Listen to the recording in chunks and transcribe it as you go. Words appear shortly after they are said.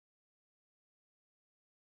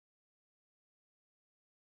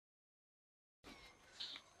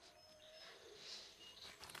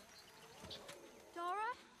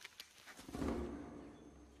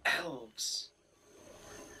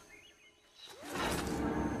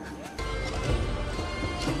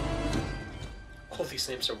these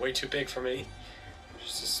names are way too big for me.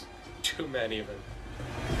 There's just too many of them.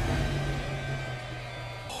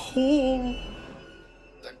 Oh,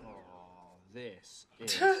 this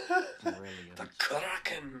is brilliant. The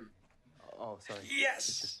Caravan. Oh, sorry. Yes.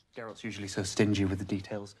 It's just Geralt's usually so stingy with the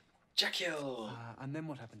details. Jekyll. And then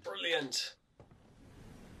what happened? Brilliant.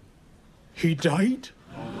 He died?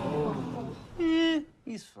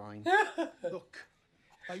 He's fine. Look,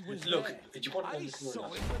 I was Look, there. did you want to I listen saw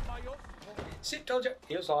or it not? with my own eyes. See, told you.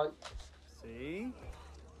 He was on. See?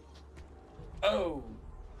 Oh.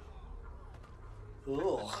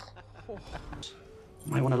 Ugh.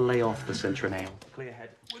 Might want to lay off the citronale. Clear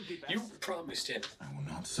head. You promised him. I will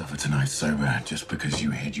not suffer tonight sober just because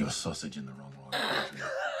you hid your sausage in the wrong royal country.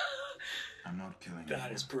 I'm not killing you.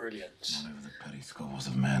 That is brilliant. Not over the petty scores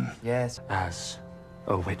of men. Yes. As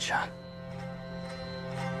a witcher.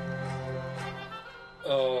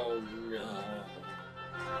 Oh no.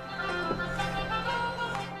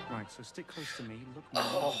 Right, so stick close to me. Look more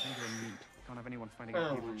tender and neat. Can't have anyone finding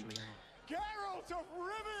out who you actually are. Geralt of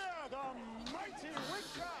Rivia, the mighty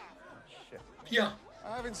witcher! Shit. Yeah.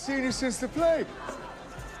 I haven't seen you since the plague.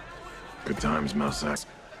 Good times, Melsax.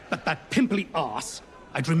 But that pimply arse,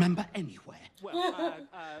 I'd remember anywhere. Well,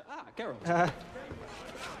 Geralt.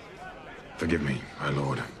 Forgive me, my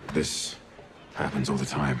lord. This happens all the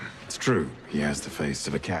time. It's true, he has the face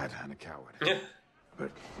of a cat and a coward.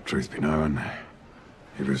 But truth be known,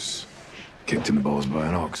 he was kicked in the balls by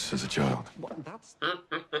an ox as a child. What? That's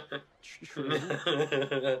true.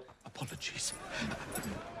 Apologies.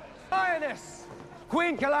 Lioness!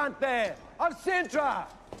 Queen Calanthe! Of Sintra!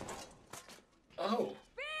 Oh.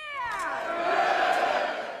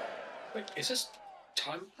 Wait, is this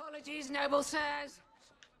time? Apologies, noble sirs.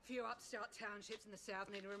 Few upstart townships in the south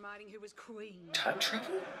need reminding who was queen. Time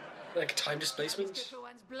travel? Like time displacement? Good for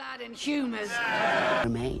one's blood and humours.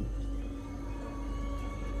 Remain.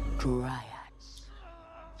 Dryads.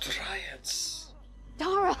 Dryads.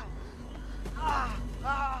 Dara!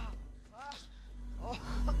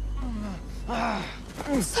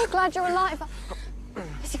 I'm so glad you're alive.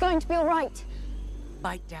 Is he going to be all right?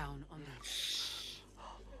 Bite down on that.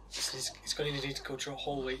 He's going to need to go through a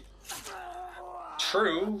hallway.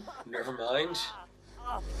 True. Never mind.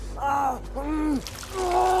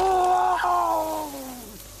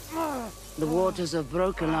 The waters of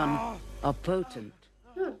Brokalan are potent.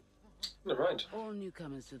 Never mind. All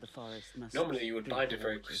newcomers to the forest must... Normally you would drink bind it the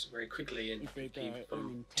very, waters. very quickly and If they keep bear from ill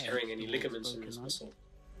intent tearing any towards ligaments in his Brokalan. muscle.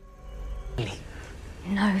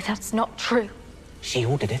 No, that's not true. She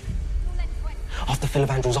ordered it. After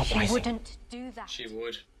Philovangel's She uprising. wouldn't do that. She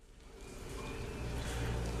would.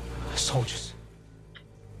 Soldiers.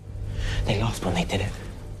 They laughed when they did it.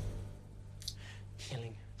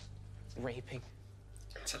 Killing. Raping.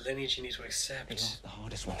 It's a lineage you need to They accept. laughed the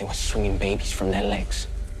hardest when they were swinging babies from their legs.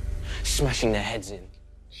 Smashing their heads in.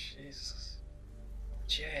 Jesus.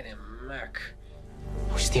 Jane and Mac.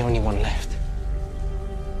 I was the only one left.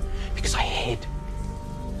 Because I hid.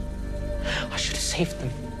 I should have saved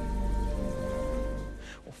them.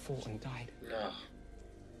 Or fought and died. No.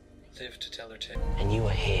 Live to tell her tale. And you were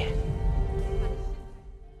here.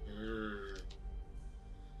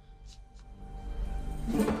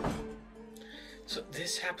 So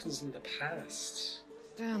this happens in the past.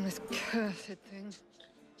 Damn this cursed thing.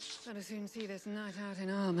 I'd as soon see this knight out in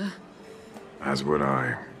armour. As would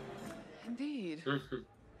I. Indeed.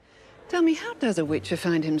 Tell me, how does a witcher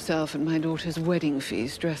find himself at my daughter's wedding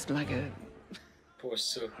feast dressed like a... Poor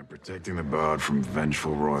Sue. I'm protecting the bard from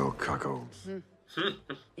vengeful royal cuckolds.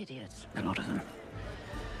 Idiots, a lot of them.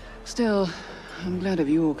 Still, I'm glad of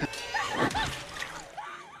your... Get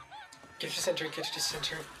to the center, get to the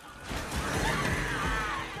center.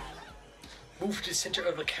 Move to the center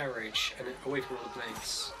of the carriage and away from all the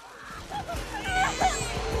blades.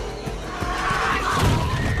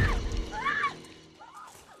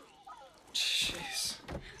 Jeez.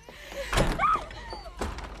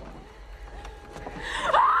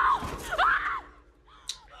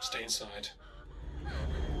 Stay inside.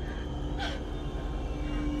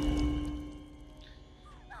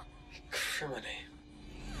 Criminy.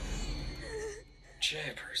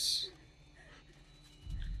 Jabbers.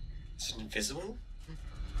 Is it invisible?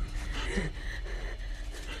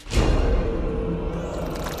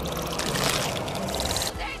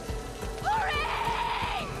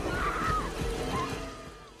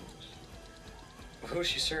 Who does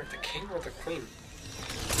she serve, the king or the queen?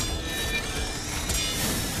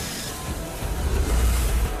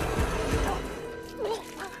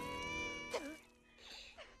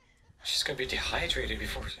 She's gonna be dehydrated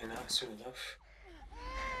before soon enough.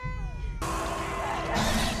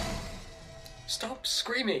 Stop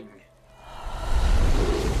screaming!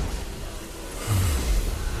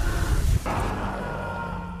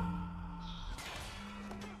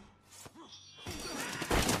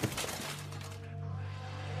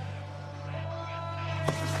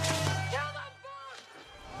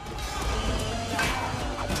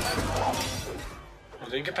 Oh,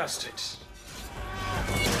 they incapacitate.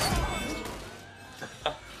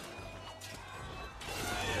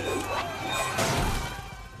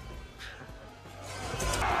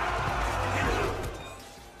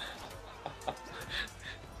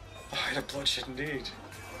 A bloodshed indeed.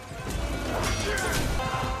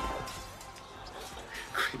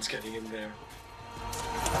 Queen's getting in there.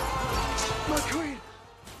 My queen!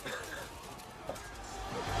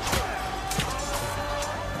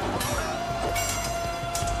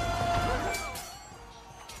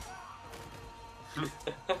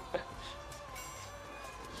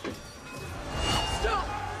 Stop!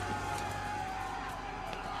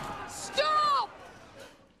 Stop!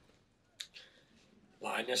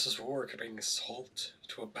 Lioness's roar could bring a halt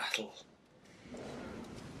to a battle.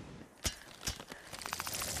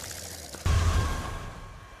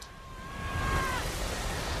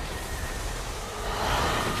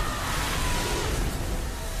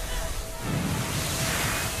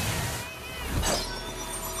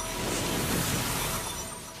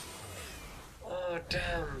 Oh,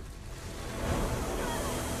 damn.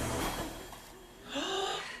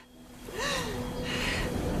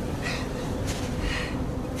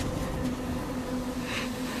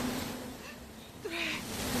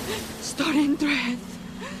 Starting thread.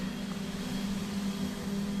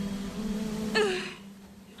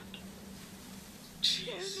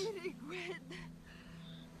 Jeez.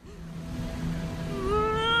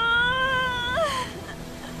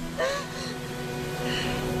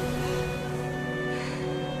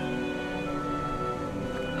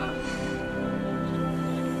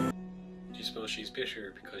 Do you suppose she's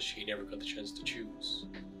bitter because she never got the chance to choose?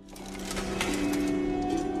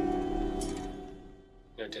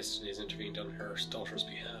 No, destiny has intervened on her daughter's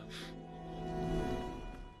behalf.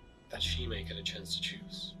 That she may get a chance to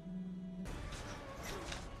choose.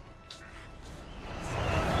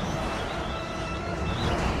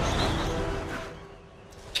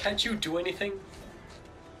 Can't you do anything?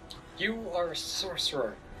 You are a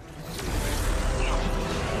sorcerer.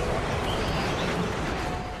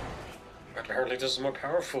 Apparently this is more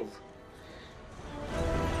powerful.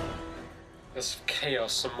 This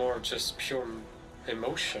chaos and more just pure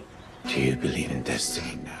emotion. Do you believe in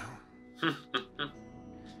destiny now?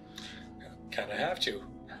 Kinda have to.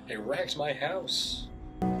 He wrecked my house.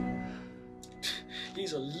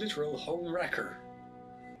 He's a literal home wrecker.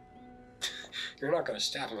 You're not gonna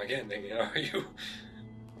stab him again, then, are you?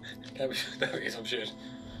 That'd be some shit.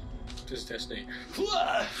 Just destiny.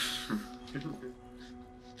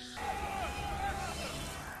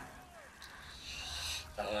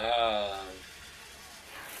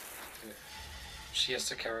 She has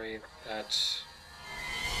to carry that.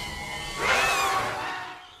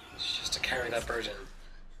 She has to carry that burden.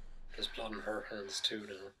 There's blood in her hands too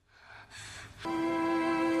now.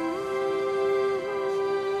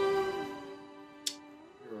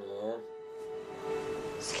 Aww.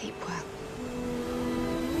 Sleep well.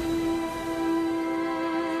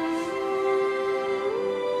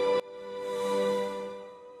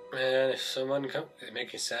 Man, if someone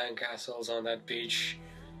making sandcastles on that beach,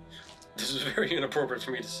 this is very inappropriate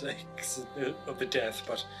for me to say because of the death,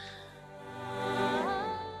 but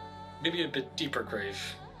maybe a bit deeper grave,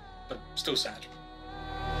 but still sad.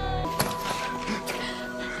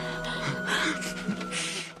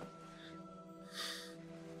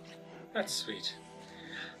 That's sweet.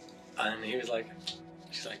 And he was like,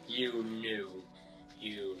 she's like, you knew.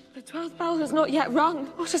 You. The 12th bell has not yet rung.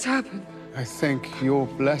 What has happened? I think your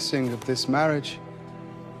blessing of this marriage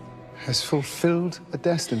has fulfilled a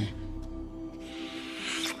destiny.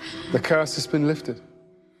 The curse has been lifted.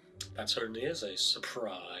 That certainly is a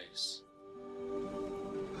surprise.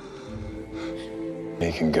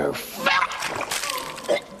 He can go.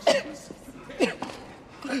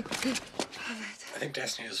 I think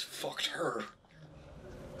Destiny has fucked her.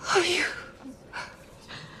 Are you?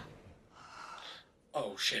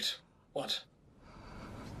 Oh shit. What?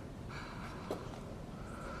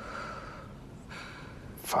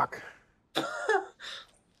 Fuck.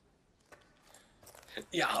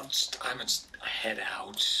 Yeah, I'm just head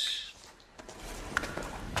out.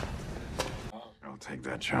 I'll take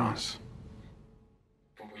that chance.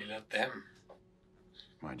 But we let them.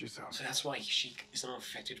 Mind yourself. So that's why she is not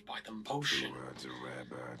affected by the Two potion. words are rare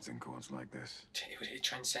birds in courts like this. It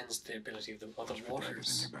transcends the ability of the other Daggers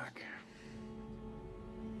waters. in your back.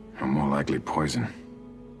 Or more likely poison.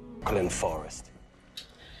 Glen Forest.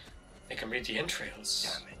 They can read the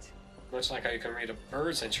entrails. Damn it. Much like how you can read a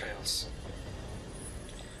bird's entrails.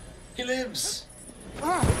 He lives!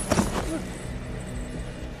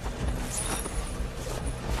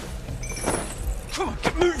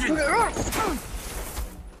 moving!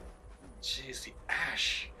 Jeez, the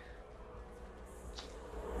ash.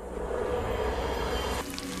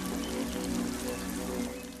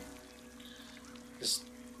 This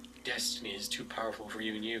destiny is too powerful for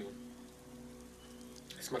even you.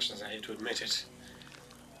 As much as I hate to admit it.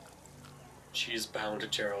 She is bound to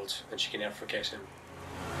Gerald, and she can never forget him.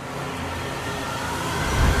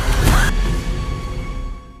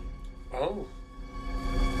 Oh.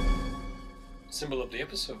 Symbol of the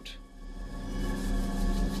episode.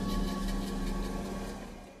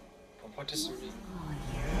 But what does it mean?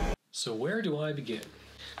 So where do I begin?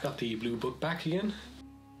 Got the blue book back again.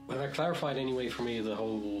 Well, that clarified anyway for me the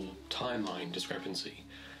whole timeline discrepancy.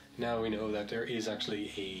 Now we know that there is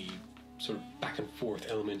actually a sort of back and forth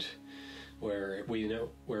element where we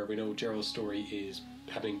know Gerald's story is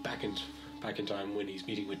happening back in time when he's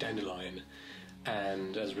meeting with Dandelion,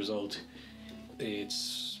 and as a result, it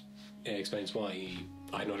explains why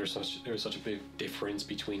I know there's such a big difference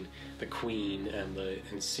between the Queen and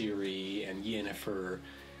Ciri and Yennefer.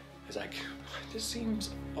 It's like, this seems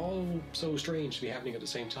all so strange to be happening at the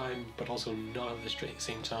same time, but also not at the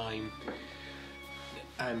same time.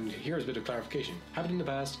 And here's a bit of clarification. Happened in the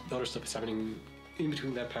past, the other stuff is happening in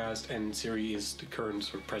between that past, and Ciri is the current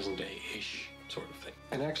sort of present day-ish sort of thing.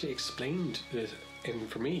 And actually explained this, and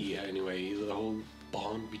for me anyway, the whole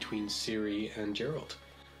bond between Ciri and Gerald.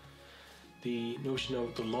 The notion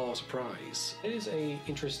of the law of surprise. It is an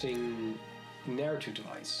interesting narrative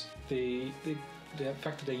device. The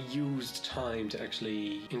fact that they used time to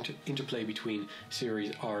actually interplay between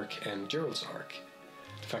Ciri's arc and Gerald's arc.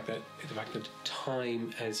 The fact that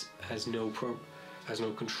time has no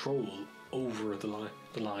control over the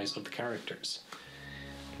lives of the characters.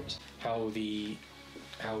 How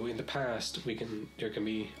in the past there can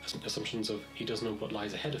be assumptions of he doesn't know what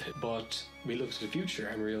lies ahead of him, but we look to the future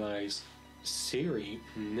and realize Ciri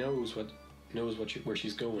knows where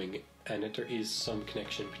she's going, and that there is some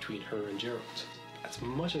connection between her and Gerald. As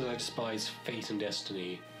much as I despise fate and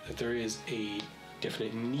destiny, that there is a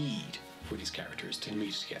definite need for these characters to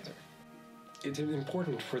meet together. It's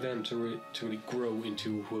important for them to really grow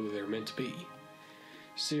into who they're meant to be.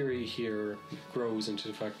 Ciri here grows into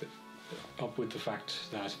the fact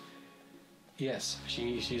that yes,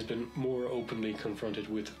 she's been more openly confronted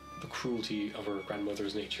with the cruelty of her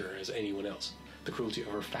grandmother's nature as anyone else, the cruelty of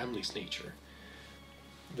her family's nature,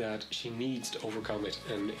 that she needs to overcome it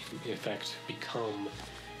and in effect become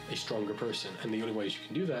a stronger person, and the only way she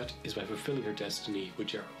can do that is by fulfilling her destiny with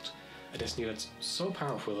Gerald, a destiny that's so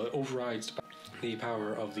powerful that it overrides the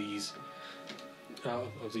power of the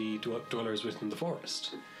dwellers within the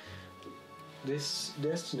forest. This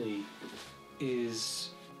destiny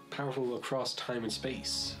is powerful across time and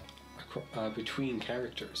space, between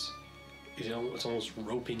characters. It's almost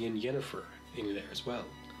roping in Yennefer in there as well.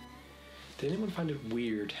 Did anyone find it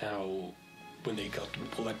weird how, when they got to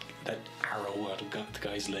pull that arrow out of the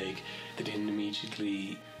guy's leg, they didn't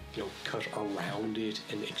immediately, cut around it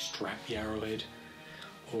and extract the arrowhead?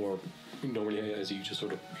 Or normally, as you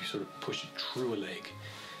sort of push it through a leg,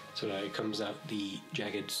 so that it comes out the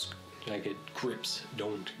jagged grips.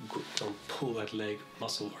 Don't pull that leg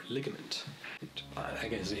muscle or ligament. I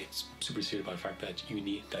guess it's superseded by the fact that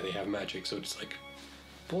they have magic, so it's like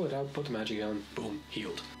pull it out, put the magic on, boom,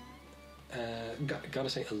 healed. Gotta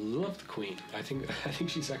say, I love the Queen. I think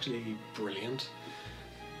she's actually brilliant.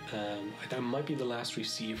 That might be the last we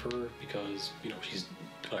see of her because she's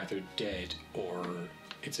either dead or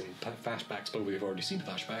it's in flashbacks, but we've already seen the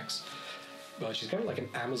flashbacks. But she's kind of like an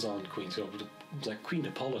Amazon queen, so it's like Queen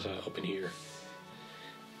Hippolyta up in here.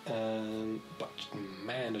 But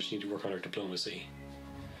man, does she need to work on her diplomacy.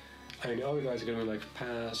 I mean, all the guys are going to be like,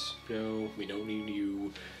 pass, no, we don't need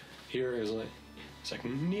you. Here is like, it's like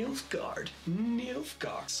Nilfgaard,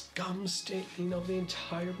 scum stain of the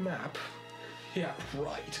entire map. Yeah,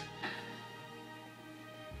 right.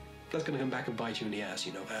 That's going to come back and bite you in the ass,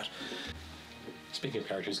 you know that. Speaking of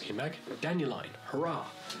characters who came back, Dandelion, hurrah!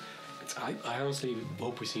 I honestly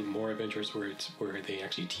hope we see more adventures where they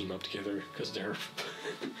actually team up together, because they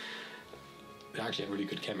actually have really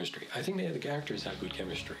good chemistry. I think the characters have good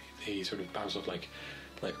chemistry. They sort of bounce off like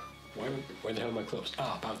why the hell am I clothes?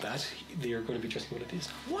 About that. They're going to be dressing up like this.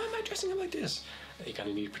 Why am I dressing up like this? You kind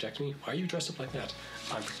of need to protect me. Why are you dressed up like that?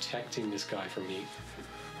 I'm protecting this guy from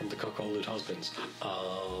the cuckolded husbands.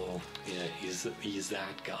 Oh, yeah, he's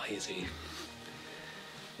that guy, is he?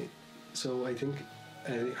 So I think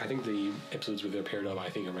the episodes where they're paired up, I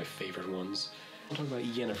think, are my favorite ones. I'll talk about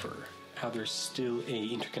Yennefer, how there's still a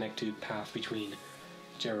interconnected path between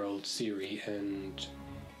Gerald, Ciri, and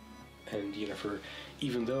Yennefer,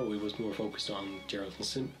 even though it was more focused on Gerald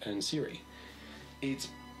and Ciri. it's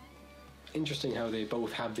interesting how they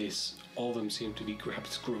both have this, all of them seem to be have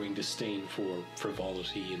this growing disdain for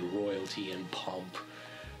frivolity and royalty and pomp.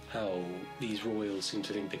 How these royals seem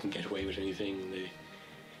to think they can get away with anything.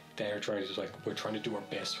 They're trying to, like, we're trying to do our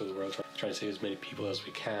best for the world, trying to save as many people as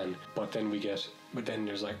we can. But then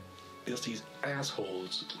there's these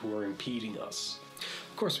assholes who are impeding us.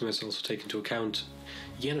 Of course, we must also take into account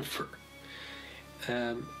Yennefer.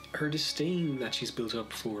 Her disdain that she's built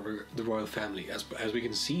up for the royal family, as we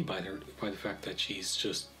can see by the fact that she's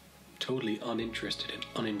just totally uninterested and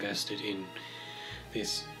uninvested in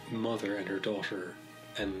this mother and her daughter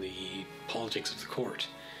and the politics of the court.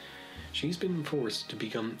 She's been forced to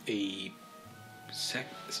become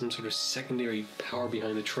some sort of secondary power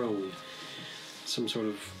behind the throne, some sort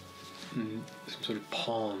of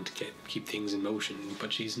pawn to keep things in motion,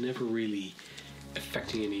 but she's never really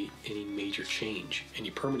affecting any major change, any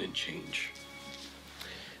permanent change.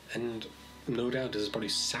 And no doubt this has probably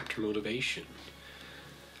sapped her motivation.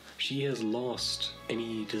 She has lost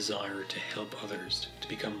any desire to help others to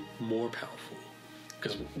become more powerful,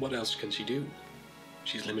 because what else can she do?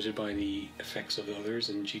 She's limited by the effects of others,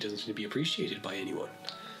 and she doesn't seem to be appreciated by anyone.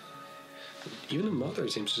 Even the mother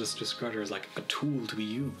seems to just describe her as like a tool to be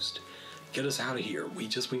used. Get us out of here.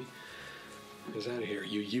 Get us out of here,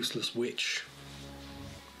 you useless witch.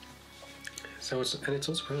 So it's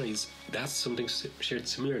no surprise that's something shared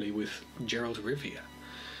similarly with Geralt of Rivia.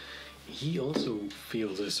 He also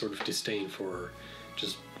feels a sort of disdain for,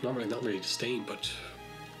 just not really disdain, but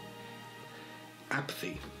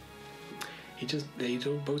apathy. They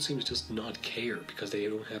both seem to just not care because they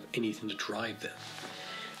don't have anything to drive them.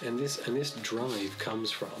 And this drive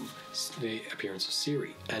comes from the appearance of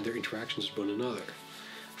Ciri and their interactions with one another.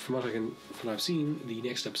 From what I've seen, the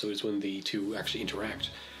next episode is when the two actually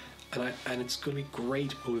interact, and it's going to be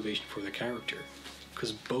great motivation for the character,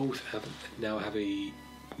 because both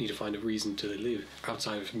need to find a reason to live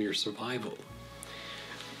outside of mere survival.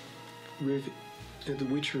 The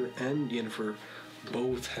Witcher and Yennefer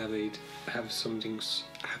both have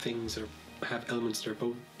elements that are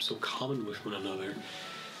both so common with one another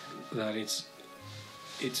that it's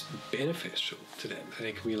beneficial to them. That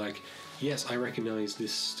they can be like, yes, I recognize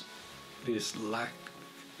this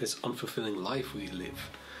unfulfilling life we live,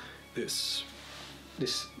 this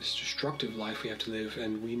destructive life we have to live,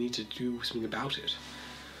 and we need to do something about it.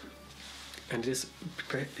 And this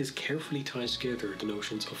carefully ties together the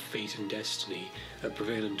notions of fate and destiny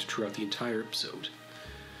prevalent throughout the entire episode.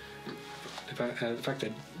 The fact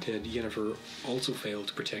that Yennefer also failed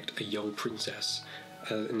to protect a young princess,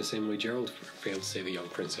 in the same way Geralt failed to save a young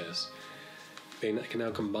princess. They can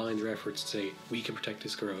now combine their efforts to say, we can protect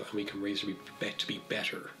this girl and we can raise her to be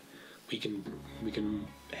better. We can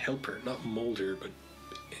help her, not mold her, but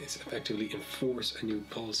effectively enforce a new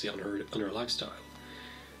policy on her lifestyle.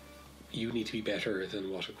 You need to be better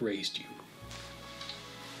than what raised you.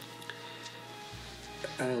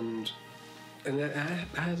 And that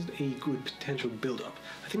has a good potential build-up.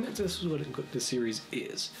 I think this is what the series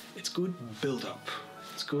is. It's good build-up.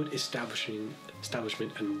 It's good establishment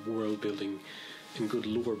and world building, and good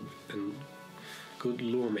lore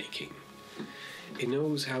making. It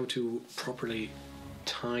knows how to properly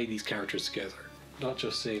tie these characters together. Not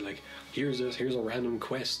just say, like, here's a random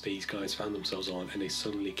quest these guys found themselves on, and they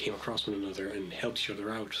suddenly came across one another and helped each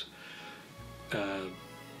other out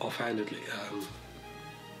offhandedly,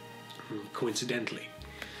 coincidentally.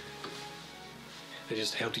 They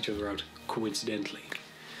just helped each other out coincidentally.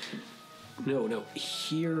 No.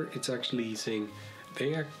 Here it's actually saying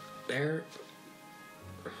they're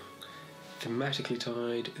thematically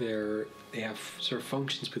tied. They have sort of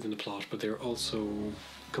functions within the plot, but they're also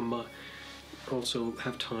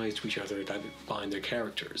have ties to each other that bind their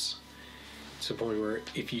characters. To the point where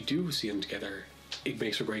if you do see them together, it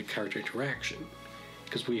makes a great character interaction.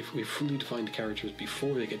 Because we've fully defined the characters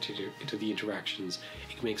before they get into the interactions.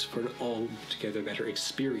 It makes for an altogether better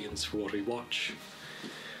experience for what we watch.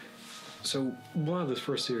 So while this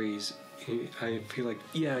first series, I feel like,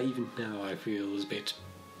 even now I feel is a bit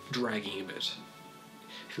dragging a bit.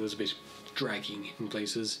 It feels a bit dragging in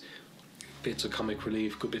places. Bits of comic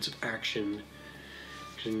relief, good bits of action,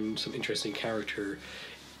 and some interesting character.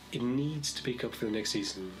 It needs to pick up for the next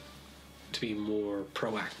season to be more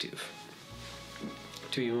proactive,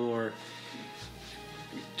 to be more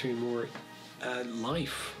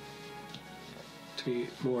life, to be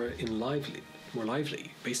more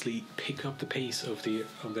lively. Basically, pick up the pace of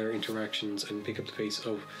their interactions and pick up the pace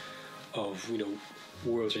of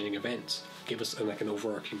world-changing events. Give us an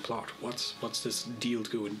overarching plot. What's this deal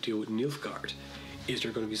to go and deal with Nilfgaard? Is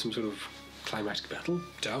there going to be some sort of climactic battle?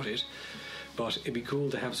 Doubt it. But it'd be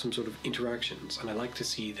cool to have some sort of interactions, and I like to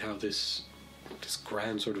see how this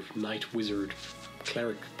grand sort of knight wizard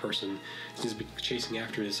cleric person seems to be chasing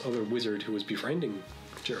after this other wizard who was befriending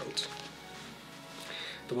Geralt,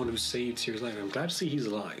 the one who saved Ciri's life. I'm glad to see he's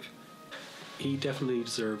alive. He definitely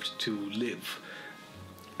deserved to live,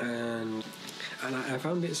 and I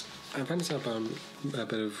found this out a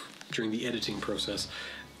bit of during the editing process.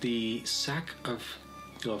 The sack of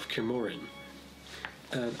Camorin.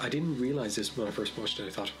 And I didn't realise this when I first watched it. I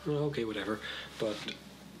thought, oh, okay, whatever. But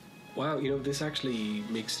wow, this actually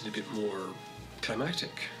makes it a bit more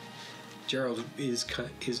climactic. Geralt is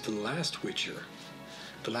the last Witcher,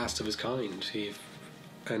 the last of his kind.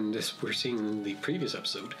 And as we're seeing in the previous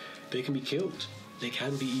episode, they can be killed. They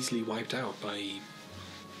can be easily wiped out by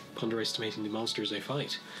underestimating the monsters they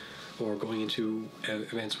fight, or going into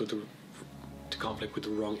events to conflict with the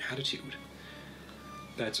wrong attitude.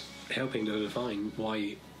 That's helping to define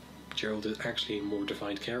why Geralt is actually a more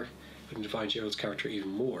defined character, and define Geralt's character even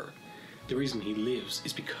more. The reason he lives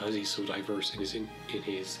is because he's so diverse in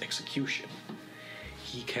his execution.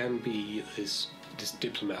 He can be this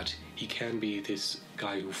diplomat, he can be this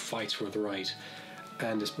guy who fights for the right,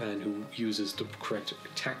 and this man who uses the correct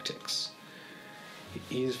tactics.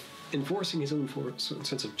 He is enforcing his own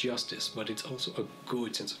sense of justice, but it's also a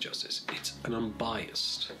good sense of justice. It's an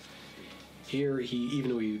unbiased. Here,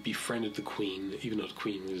 even though he befriended the Queen, even though the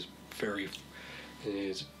Queen was very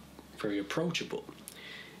approachable,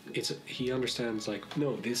 he understands, like,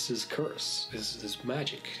 no, this is curse, this is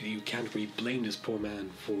magic. You can't really blame this poor man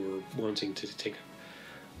for wanting to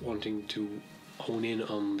hone in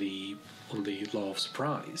on the law of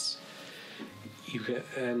surprise.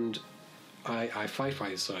 I fight by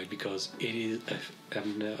his side because it is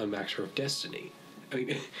a matter of destiny. I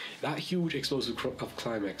mean, that huge explosive of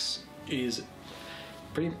climax is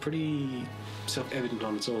pretty self-evident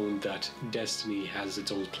on its own that destiny has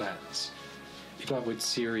its own plans. If not with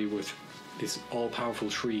Ciri, with this all-powerful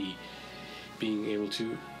tree being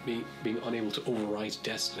unable to override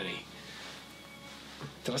destiny.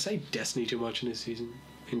 Did I say destiny too much in this season?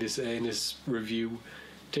 In this review?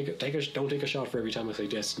 Don't take a shot for every time I say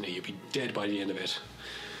destiny. You'll be dead by the end of it.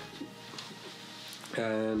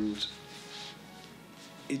 And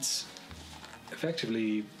it's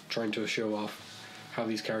effectively trying to show off how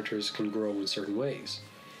these characters can grow in certain ways.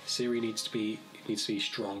 Ciri needs to be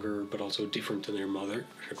stronger, but also different than her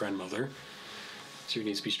grandmother. Ciri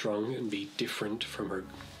needs to be strong and be different from her.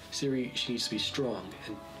 She needs to be strong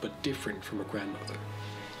but different from her grandmother.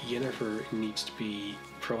 Yennefer needs to be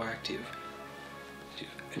proactive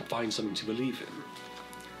and find something to believe in.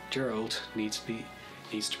 Geralt needs to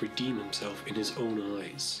redeem himself in his own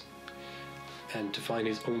eyes, and to find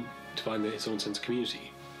his own sense of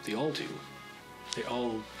community. They all do. They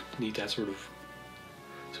all need that sort of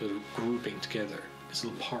grouping together. This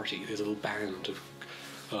little party, this little band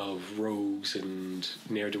of rogues and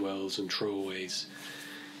ne'er-do-wells and throwaways.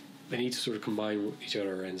 They need to sort of combine with each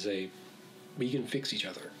other and say, we can fix each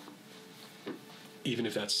other. Even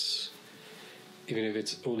if it's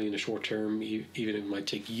only in the short term, even if it might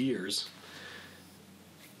take years,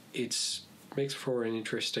 it makes for an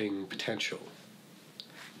interesting potential.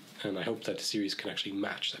 And I hope that the series can actually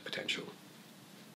match that potential.